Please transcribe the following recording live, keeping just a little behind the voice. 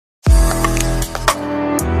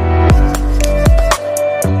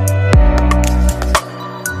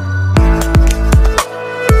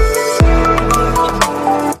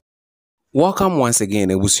Welcome once again,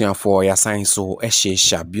 Ebusian for your sign so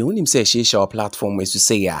Eshisha. Bionim say Eshisha platform is to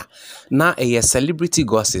say ya. Now a celebrity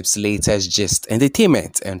gossips, latest gist,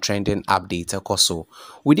 entertainment and trending update also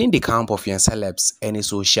within the camp of your celebs any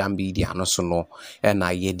social media no so no and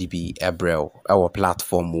I be our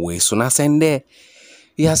platform way. So na send there.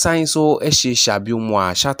 Yeah, sign so Eshisha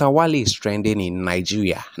Biumwa Shatta Wale is trending in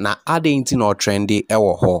Nigeria. Na ade no trendy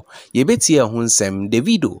ewo ho. Yebeti e hunsem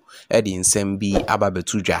Davido edi nsem bi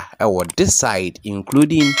ababetuja ewo this side,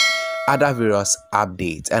 including other various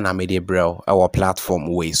updates and I made our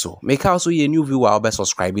platform way. So make also a new viewer or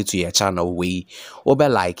subscribe to your channel way or be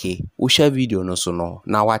like it or share video no so no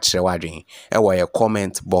now watch the watching or your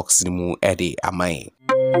comment box mu edi amai.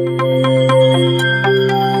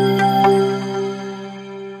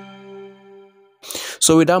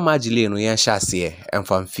 So without much delay, no yan shasiye and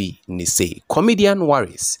fanfi ni say comedian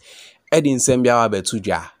Warris Edin Sembia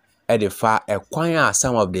Betuja edifa acquire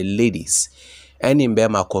some of the ladies and in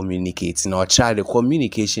Bema communicating or try the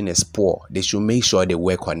communication is poor. They should make sure they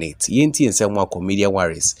work on it. Yenti and some more comedian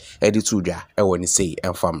Warris Edituja I say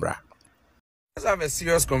and Fambra. Let's have a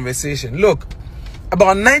serious conversation. Look,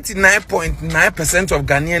 about 99.9% of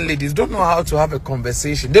Ghanaian ladies don't know how to have a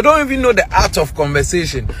conversation. They don't even know the art of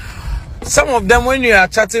conversation. Some of them, when you are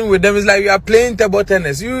chatting with them, it's like you are playing table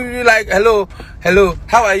tennis. You like, hello,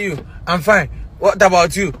 how are you? I'm fine. What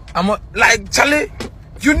about you? I'm like, Charlie,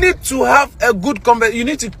 you need to have a good conversation. You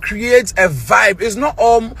need to create a vibe. It's not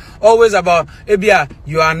always about, Ebia,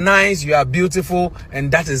 you are nice, you are beautiful,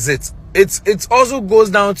 and that is it. It also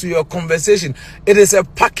goes down to your conversation. It is a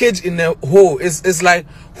package in a whole. It's like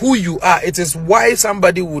who you are. It is why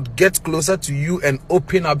somebody would get closer to you and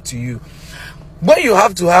open up to you. When you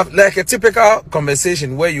have to have like a typical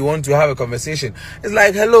conversation where you want to have a conversation, it's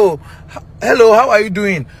like, hello, how are you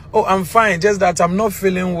doing? Oh, I'm fine, just that I'm not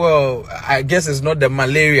feeling well. I guess it's not the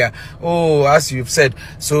malaria. Oh, as you've said.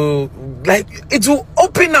 So, like, it will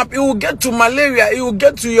open up. It will get to malaria. It will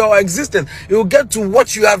get to your existence. It will get to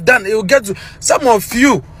what you have done. It will get to some of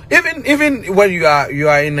you. Even when you are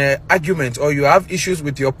in an argument or you have issues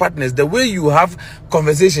with your partners, the way you have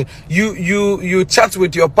conversation, you chat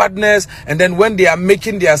with your partners, and then when they are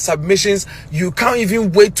making their submissions, you can't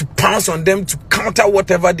even wait to pounce on them to counter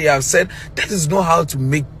whatever they have said. That is not how to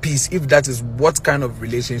make peace. If that is what kind of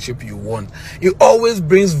relationship you want, it always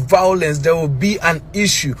brings violence. There will be an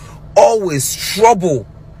issue, always trouble.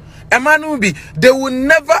 A man will be, they will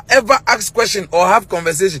never ever ask question or have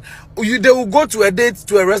conversation. They will go to a date,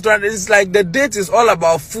 to a restaurant. It's like the date is all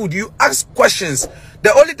about food. You ask questions.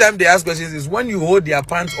 The only time they ask questions is when you hold their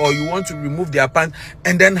pants or you want to remove their pants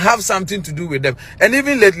and then have something to do with them. And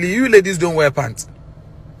even lately, you ladies don't wear pants.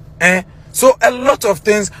 So a lot of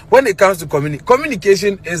things when it comes to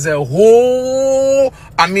communication is a whole,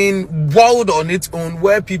 world on its own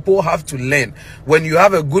where people have to learn. When you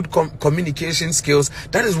have a good communication skills,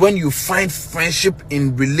 that is when you find friendship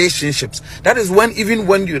in relationships. That is when even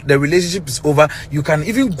when the relationship is over, you can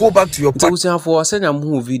even go back to your partner. For send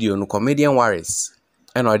a video no comedian Warris.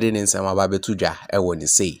 And I didn't say my babetuja when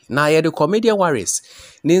say. Now yeah the comedian Warris.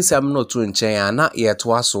 Ninsam no to nchen na ye to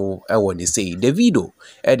aso when say. Davido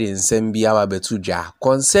edin sembia babetuja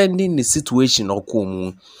concerning the situation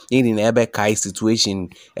okomu in ebe kai situation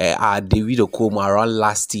Davido come around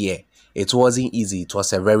last year. It wasn't easy. It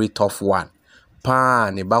was a very tough one.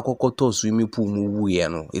 Ne bakokoto swimming pool mu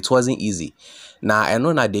no. It wasn't easy. Na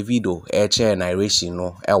eno na Davido eche narration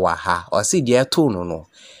no ewa ha. O si de to no.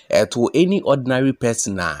 To any ordinary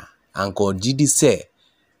person anko gidi say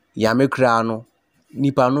yame kra no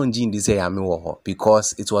nipa no ngindi say yame wo ho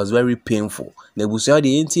because it was very painful. Nebusia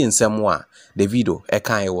de enti nsem a Davido e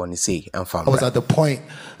kan e woni say emfam. I was at the point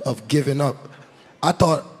of giving up. I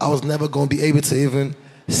thought I was never going to be able to even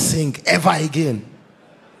sing ever again.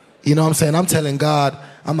 You know what I'm saying? I'm telling God,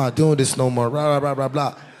 I'm not doing this no more, blah, blah, blah, blah,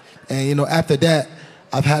 blah. And, you know, after that,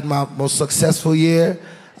 I've had my most successful year.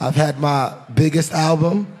 I've had my biggest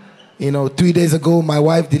album. You know, 3 days ago, my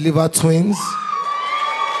wife delivered twins.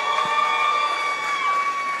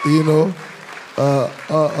 You know,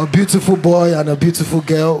 a beautiful boy and a beautiful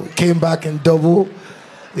girl came back in double.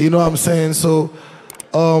 You know what I'm saying? So,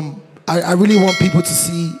 I really want people to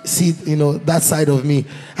see, you know, that side of me.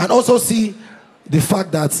 And also see the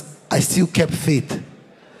fact that I still kept faith.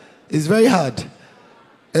 It's very hard.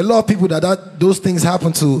 A lot of people that those things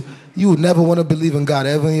happen to, you would never want to believe in God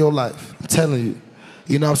ever in your life. I'm telling you.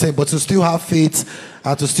 You know what I'm saying? But to still have faith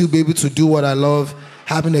and to still be able to do what I love,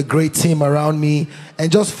 having a great team around me, and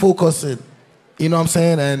just focusing. You know what I'm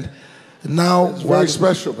saying? And now... It's very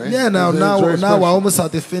special, man. Yeah, now we're almost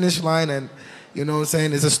at the finish line, and You know what I'm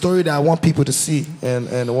saying? It's a story that I want people to see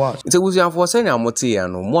and watch. It's a good for saying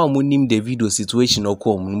more munim Davido situation or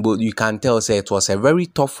come, but you can tell say it was a very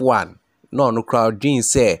tough one. No crowd dream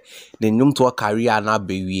say the nyum to a career na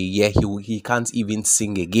baby, yeah, he can't even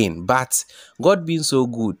sing again. But God being so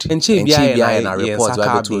good. And she be a report where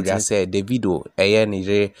Davido said Davido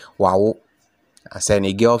nire wow. I said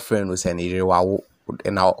a girlfriend was an wow.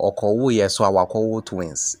 And our Okowo yes so our Okowo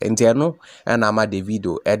twins. And no and ama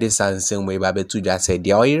Davido Edison same way babe to just said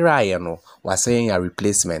the Oira no was saying a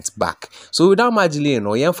replacement back. So without Magdalene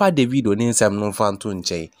no yemfa Davido ni nsem no fanto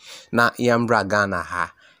nche na yembra Ghana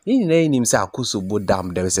ha. In him say Akusubo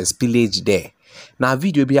Dam there is a spillage there. Now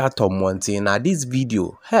video be at Monte. Now this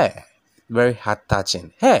video, hey, very heart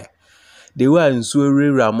touching. Hey, they were in Surrey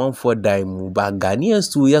Ramon for dime, but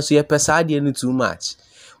Ghanaians too, yes, you pesadi too much.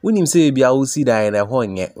 When him say be I will see that in a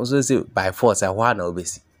home yet, also say by force I want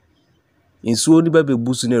obviously. In so only baby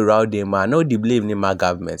boosting around them, man, no the blame in my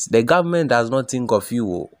government. The government does not think of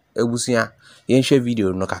you. Ebusia, yen share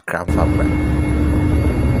video no ka cram family.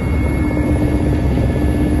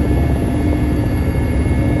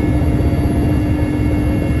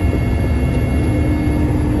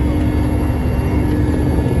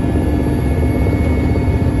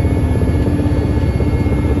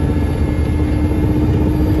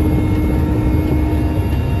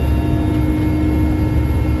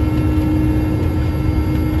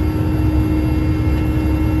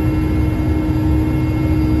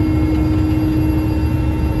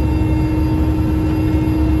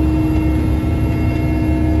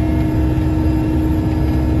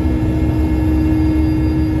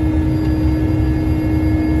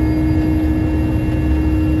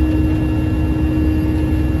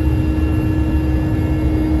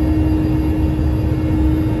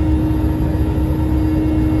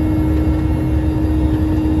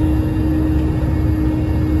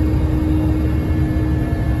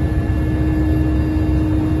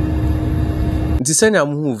 Send a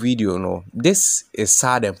video no. This is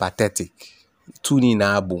sad and pathetic. Tuning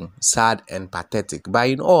album, sad and pathetic. But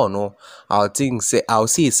in all no, I'll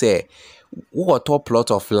say what top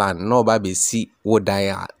plot of land no baby see what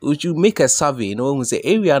die. Would you make a survey? No, say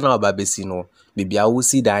area now baby see no. Maybe I will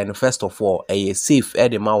see that first of all a safe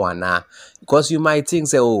edema because you might think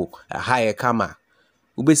say oh a higher camera.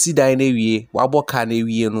 Ube see that in area, wabo can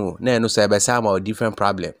area no. No say be some or different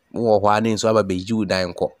problem. One so aba be you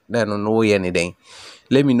dying ko. No anything.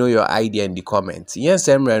 Let me know your idea in the comments. Yes,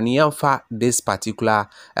 for this particular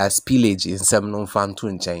spillage in Semnon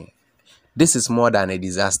Fantun chain. This is more than a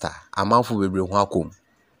disaster. Amanfu bebre hwakum.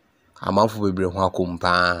 Amanfu bebre hwakum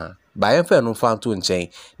pa. Ba yemfa no Fantun chain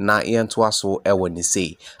na yentoa so e woni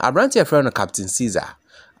say. Abrante friend no Captain Caesar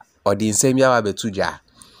or the same yawa betuja.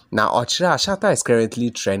 Now, Ochra Shatta is currently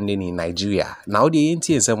trending in Nigeria. Now, the NT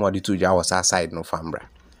and somebody to was outside no fambra.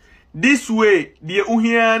 This way, the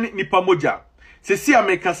Uhian ni pamoja. Se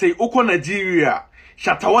America say Oko Nigeria,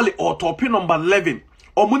 Shatta Wale or top number 11.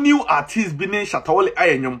 Omu new artist bine Shatta Wale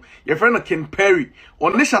ayenyom. Your friend Ken Perry.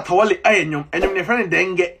 On ne Shatta Wale ayenyom. Enyom ne friend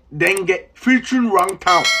Denge featuring Wrong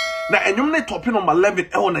Town. Na enyom ne top number 11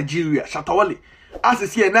 ewo Nigeria. Shatta Wale. As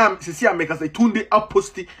see America say tunde up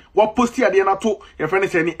posti. What posti at the end to your friend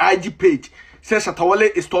is any IG page. Says Shatta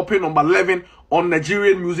Wale is topping number 11 on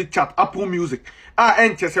Nigerian music chart, Apple Music.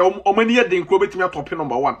 Enter say omania den krobetimia topping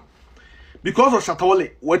number 1. Because of Shatta Wale,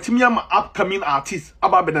 wetimia ma upcoming artists,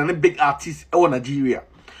 ababena big artists ewo Nigeria.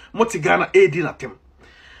 Moti Ghana edi na tem.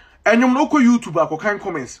 Enyom no ko YouTube ako kan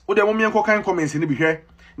comments. O de momia ko kan comments ni bi hwe.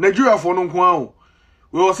 Nigeria for no nko an.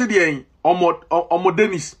 We will say the Omo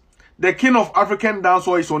Dennis. The king of African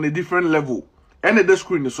dancehall is on a different level. And the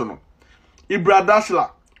screen is on. Ibra Dashla.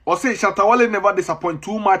 Or say Shatta Wale never disappoint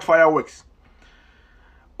too much fireworks.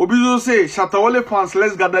 Obizo say Shatta Wale fans,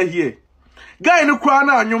 let's gather here. Guy no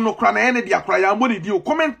krana anyom no krana any dia kraya amboni dio.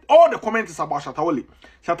 Comment all the comments about Shatta Wale.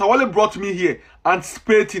 Shatta Wale brought me here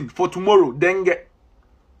anticipating for tomorrow. Denge.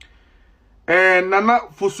 And Nana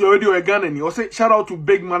Fosu already Oganani. Or say shout out to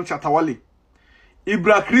big man Shatta Wale.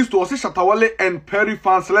 Ibra Christo or say Shatta Wale and Perry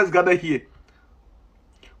fans, let's gather here.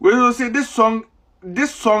 We will say this song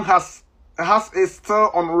has a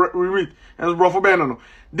still on repeat. And Brofo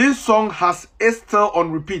this song has a still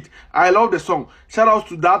on repeat. I love the song. Shout out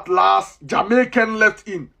to that last Jamaican left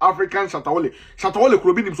in African Shatta Wale. Shatta Wale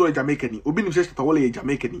could be him so a Jamaican. Obi him say Shatta Wale a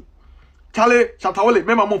Jamaican. Charlie Shatta Wale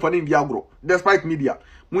mema mo fani Diagro. Despite media,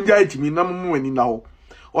 munja ejimi na mu eni na ho.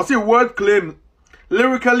 Or say word claim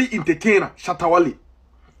lyrically entertainer Shatta Wale.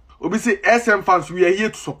 Obi say SM fans, we are here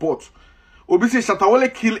to support. Obi say Shatta Wale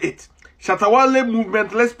kill it. Shatta Wale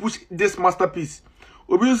movement, let's push this masterpiece.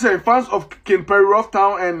 Obi say fans of Ken Perry Rough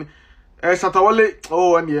Town and Shatta Wale,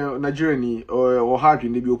 oh, and yeah, Nigerian or hard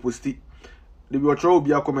in the opposite. The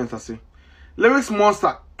be a comment I say. Lyrics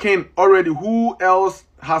monster Ken already. Who else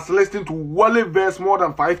has listened to Wale verse more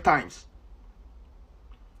than 5 times?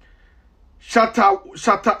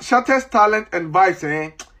 Shatta's talent and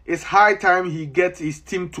vibes, it's high time he gets his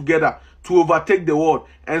team together to overtake the world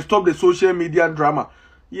and stop the social media drama.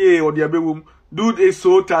 Yeah, or the abewum. Dude is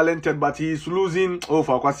so talented, but he is losing. Oh,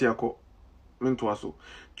 for Kwasiako.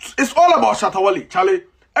 It's all about Shatta Wale, Charlie.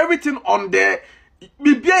 Everything on there.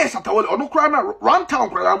 Bibia Shatta Wale. No cry na run town.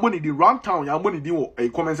 Cry money di run town. Ya money di a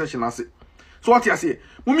comment section ase. So what you say?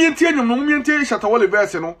 Mumi entie nyom no. Mumi entie Shatta Wale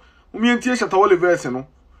verse no. Mumi entie Shatta Wale verse no.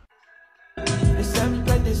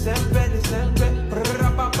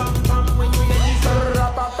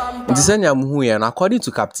 And according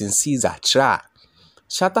to Captain Caesar Tra,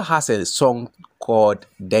 Shatta has a song called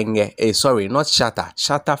Denge. Sorry, not Shatta.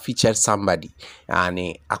 Shatta featured somebody.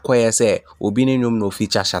 And Akoya say Obini no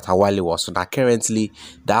feature Shatta Wale was. So that currently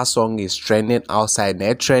that song is trending outside.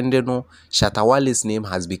 They're trending. No, Shatta Wale's name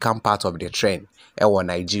has become part of the trend. Ewa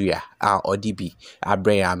Nigeria. ODB.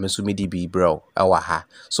 Abreya Mesumi DB bro. Ewa ha.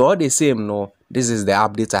 So all the same, no. This is the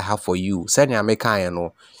update I have for you. Send your make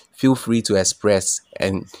feel free to express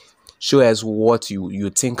and show us what you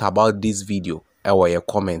think about this video or your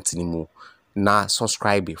comment. Now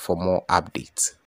subscribe for more updates.